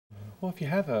Well, if you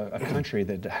have a country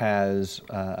that has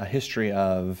a history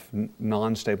of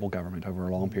non-stable government over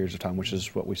long periods of time, which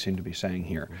is what we seem to be saying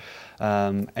here,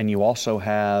 and you also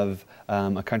have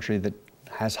a country that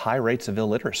has high rates of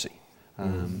illiteracy.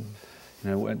 You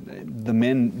know, the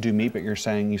men do meet, but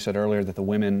you said earlier that the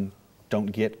women don't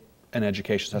get an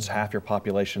education. So that's half your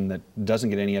population that doesn't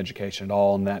get any education at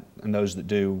all, and those that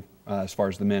do, as far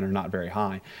as the men, are not very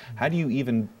high. How do you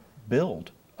even build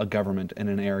a government in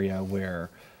an area where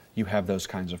you have those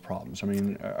kinds of problems? I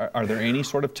mean, are there any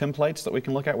sort of templates that we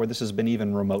can look at where this has been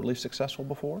even remotely successful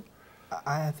before?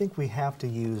 I think we have to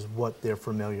use what they're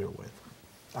familiar with.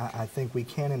 I think we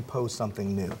can't impose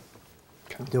something new.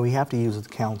 Okay. We have to use the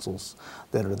councils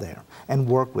that are there and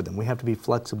work with them. We have to be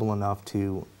flexible enough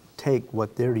to take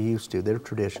what they're used to, their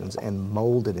traditions, and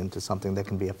mold it into something that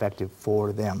can be effective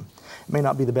for them. It may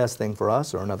not be the best thing for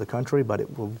us or another country, but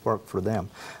it will work for them.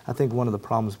 I think one of the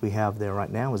problems we have there right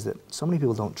now is that so many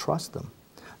people don't trust them.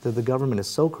 That the government is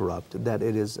so corrupt that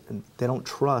they don't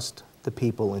trust the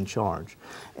people in charge.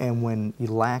 And when you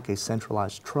lack a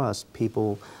centralized trust,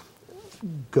 people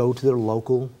go to their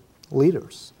local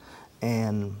leaders.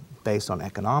 And based on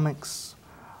economics,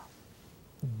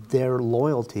 their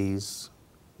loyalties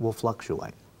will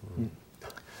fluctuate. Mm-hmm.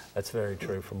 That's very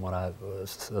true from what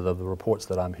the reports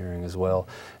that I'm hearing as well,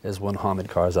 is when Hamid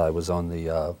Karzai was on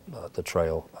the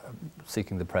trail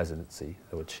seeking the presidency,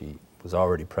 which he was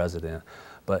already president,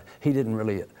 but he didn't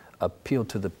really appeal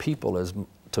to the people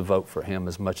to vote for him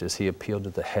as much as he appealed to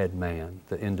the head man,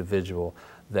 the individual,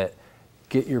 that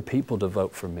get your people to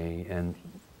vote for me, and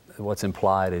what's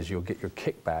implied is you'll get your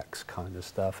kickbacks kind of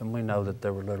stuff. And we know that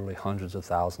there were literally hundreds of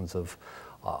thousands of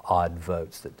odd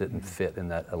votes that didn't fit in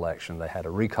that election. They had a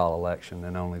recall election,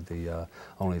 and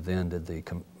only then did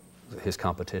his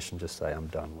competition just say, I'm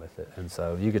done with it. And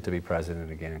so you get to be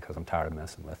president again because I'm tired of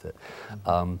messing with it.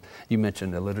 You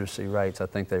mentioned illiteracy rates. I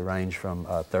think they range from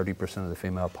 30% of the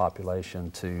female population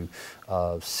to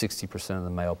 60% of the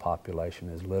male population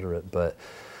is literate. But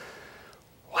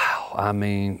wow, I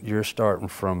mean, you're starting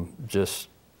from just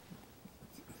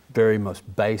very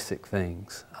most basic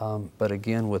things. But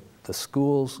again, with the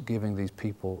schools giving these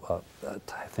people,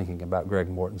 thinking about Greg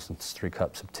Mortensen's 3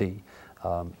 Cups of Tea,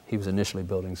 he was initially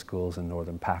building schools in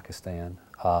northern Pakistan.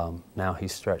 Now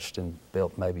he's stretched and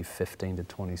built maybe 15 to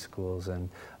 20 schools in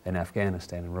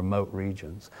Afghanistan, in remote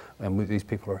regions. And these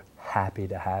people are happy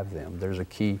to have them. There's a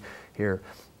key here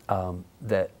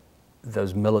that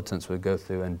those militants would go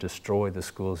through and destroy the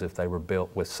schools if they were built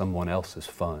with someone else's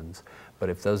funds. But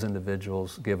if those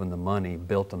individuals, given the money,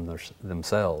 built them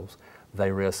themselves,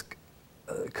 they risk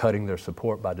cutting their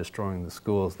support by destroying the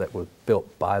schools that were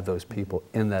built by those people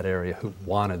in that area who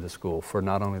wanted the school for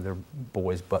not only their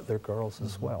boys but their girls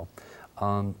as well.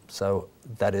 So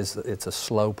it's a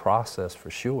slow process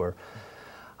for sure.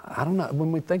 I don't know,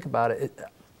 when we think about it,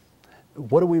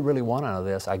 what do we really want out of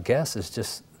this? I guess it's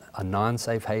just a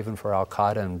non-safe haven for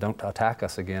Al-Qaeda, and don't attack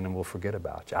us again and we'll forget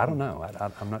about you. I don't know.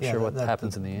 I'm not sure what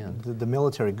happens in the end. The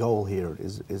military goal here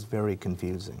is very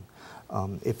confusing.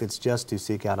 If it's just to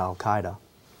seek out Al-Qaeda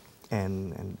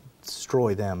and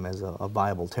destroy them as a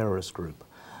viable terrorist group,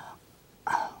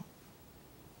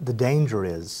 the danger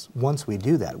is, once we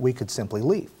do that, we could simply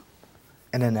leave.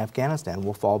 And then Afghanistan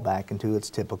will fall back into its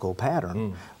typical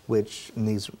pattern, which in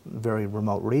these very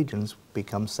remote regions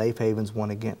becomes safe havens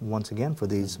once again for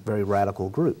these very radical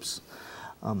groups.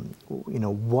 You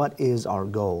know, what is our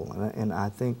goal? And I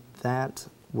think that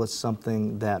was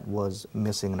something that was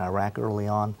missing in Iraq early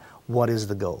on. What is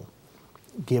the goal?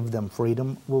 Give them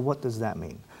freedom? Well, what does that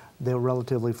mean? They were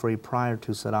relatively free prior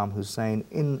to Saddam Hussein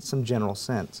in some general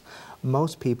sense.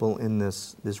 Most people in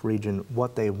this region,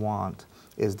 what they want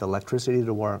is the electricity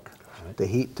to work, the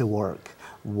heat to work,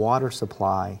 water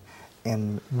supply,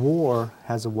 and war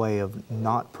has a way of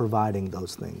not providing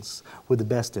those things with the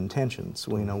best intentions.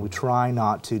 We try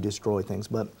not to destroy things,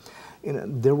 but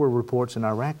there were reports in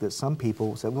Iraq that some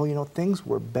people said, well, things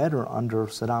were better under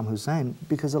Saddam Hussein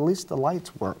because at least the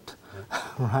lights worked,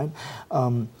 right?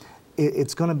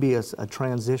 It's going to be a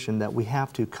transition that we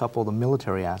have to couple the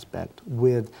military aspect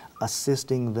with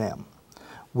assisting them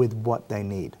with what they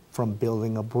need, from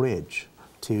building a bridge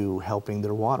to helping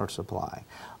their water supply.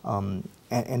 And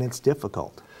it's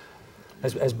difficult.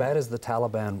 As bad as the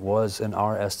Taliban was in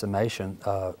our estimation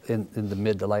in the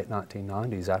mid to late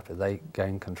 1990s, after they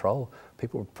gained control,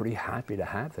 people were pretty happy to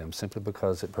have them simply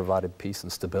because it provided peace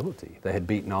and stability. They had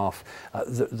beaten off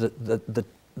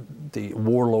the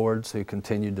warlords who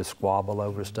continued to squabble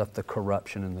over stuff, the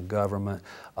corruption in the government.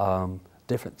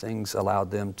 Different things allowed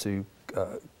them to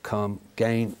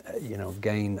gain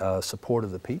support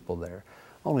of the people there.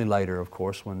 Only later, of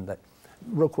course, when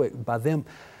real quick, by them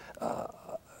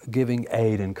giving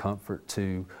aid and comfort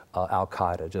to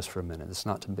Al-Qaeda just for a minute. It's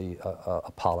not to be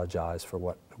apologize for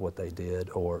what they did,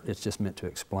 or it's just meant to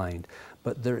explain.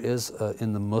 But there is,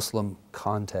 in the Muslim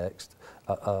context,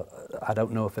 I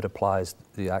don't know if it applies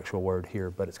the actual word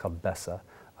here, but it's called besa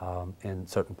in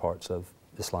certain parts of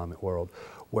the Islamic world,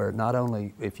 where not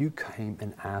only if you came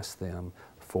and asked them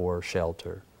for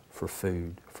shelter, for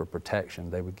food, for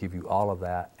protection, they would give you all of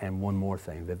that, and one more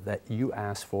thing, that you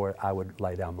asked for it, I would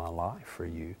lay down my life for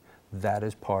you. That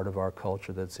is part of our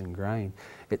culture that's ingrained.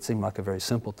 It seemed like a very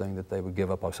simple thing that they would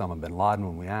give up Osama bin Laden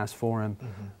when we asked for him,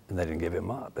 and they didn't give him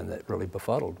up, and that really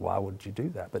befuddled. Why would you do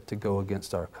that? But to go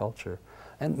against our culture.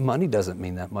 And money doesn't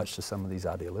mean that much to some of these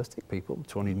idealistic people.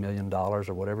 $20 million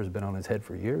or whatever has been on his head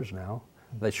for years now.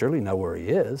 They surely know where he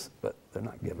is, but they're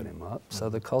not giving him up. So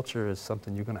the culture is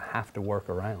something you're going to have to work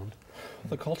around.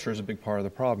 The culture is a big part of the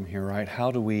problem here, right?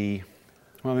 How do we,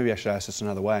 well, maybe I should ask this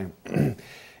another way.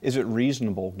 Is it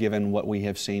reasonable, given what we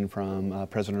have seen from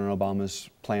President Obama's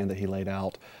plan that he laid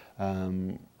out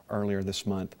earlier this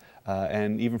month,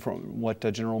 and even from what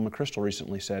General McChrystal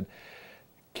recently said,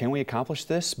 can we accomplish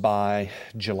this by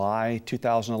July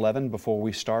 2011 before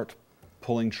we start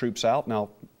pulling troops out? Now,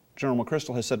 General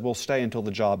McChrystal has said we'll stay until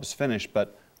the job is finished,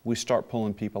 but we start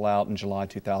pulling people out in July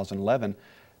 2011.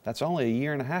 That's only a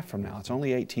year and a half from now. It's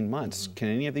only 18 months. Can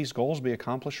any of these goals be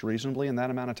accomplished reasonably in that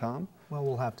amount of time? Well,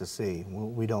 we'll have to see.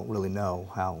 We don't really know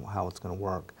how it's going to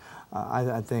work.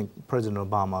 I think President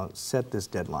Obama set this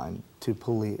deadline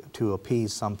to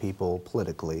appease some people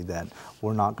politically, that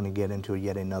we're not going to get into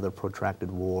yet another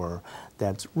protracted war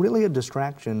that's really a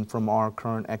distraction from our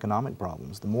current economic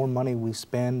problems. The more money we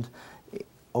spend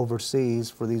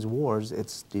overseas for these wars,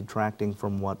 it's detracting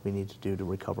from what we need to do to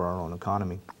recover our own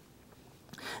economy.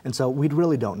 And so we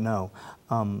really don't know.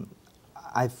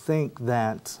 I think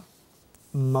that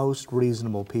most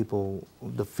reasonable people,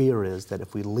 the fear is that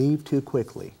if we leave too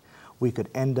quickly, we could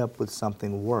end up with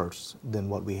something worse than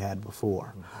what we had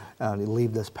before.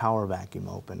 Leave this power vacuum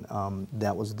open.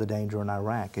 That was the danger in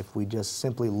Iraq. If we just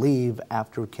simply leave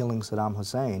after killing Saddam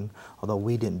Hussein, although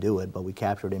we didn't do it, but we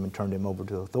captured him and turned him over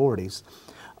to authorities,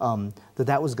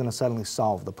 that was going to suddenly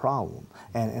solve the problem.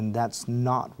 And that's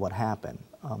not what happened.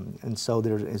 And so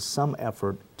there is some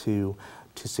effort to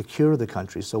secure the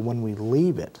country, so when we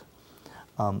leave it,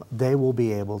 they will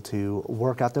be able to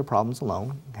work out their problems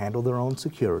alone, handle their own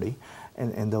security,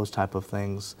 and those type of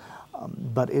things.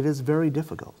 But it is very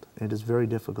difficult. It is very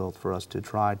difficult for us to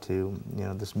try to,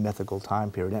 this mythical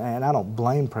time period. And I don't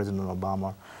blame President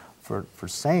Obama for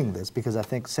saying this, because I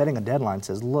think setting a deadline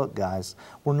says, look, guys,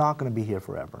 we're not going to be here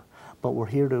forever, but we're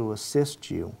here to assist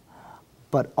you.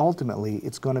 But ultimately,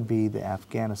 it's going to be the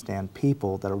Afghanistan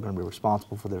people that are going to be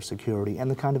responsible for their security and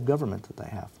the kind of government that they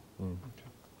have.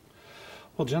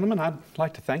 Well, gentlemen, I'd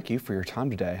like to thank you for your time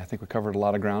today. I think we covered a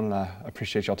lot of ground, and I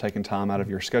appreciate y'all taking time out of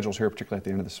your schedules here, particularly at the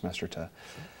end of the semester, to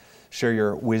share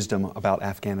your wisdom about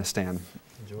Afghanistan.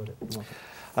 Enjoyed it.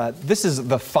 This is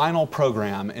the final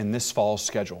program in this fall's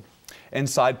schedule.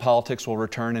 Inside Politics will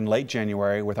return in late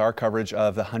January with our coverage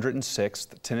of the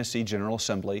 106th Tennessee General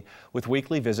Assembly with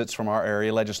weekly visits from our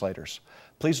area legislators.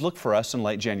 Please look for us in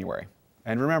late January.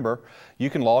 And remember, you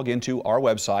can log into our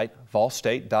website,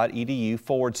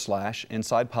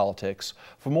 volstate.edu/Inside Politics,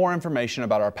 for more information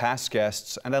about our past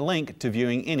guests and a link to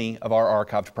viewing any of our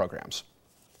archived programs.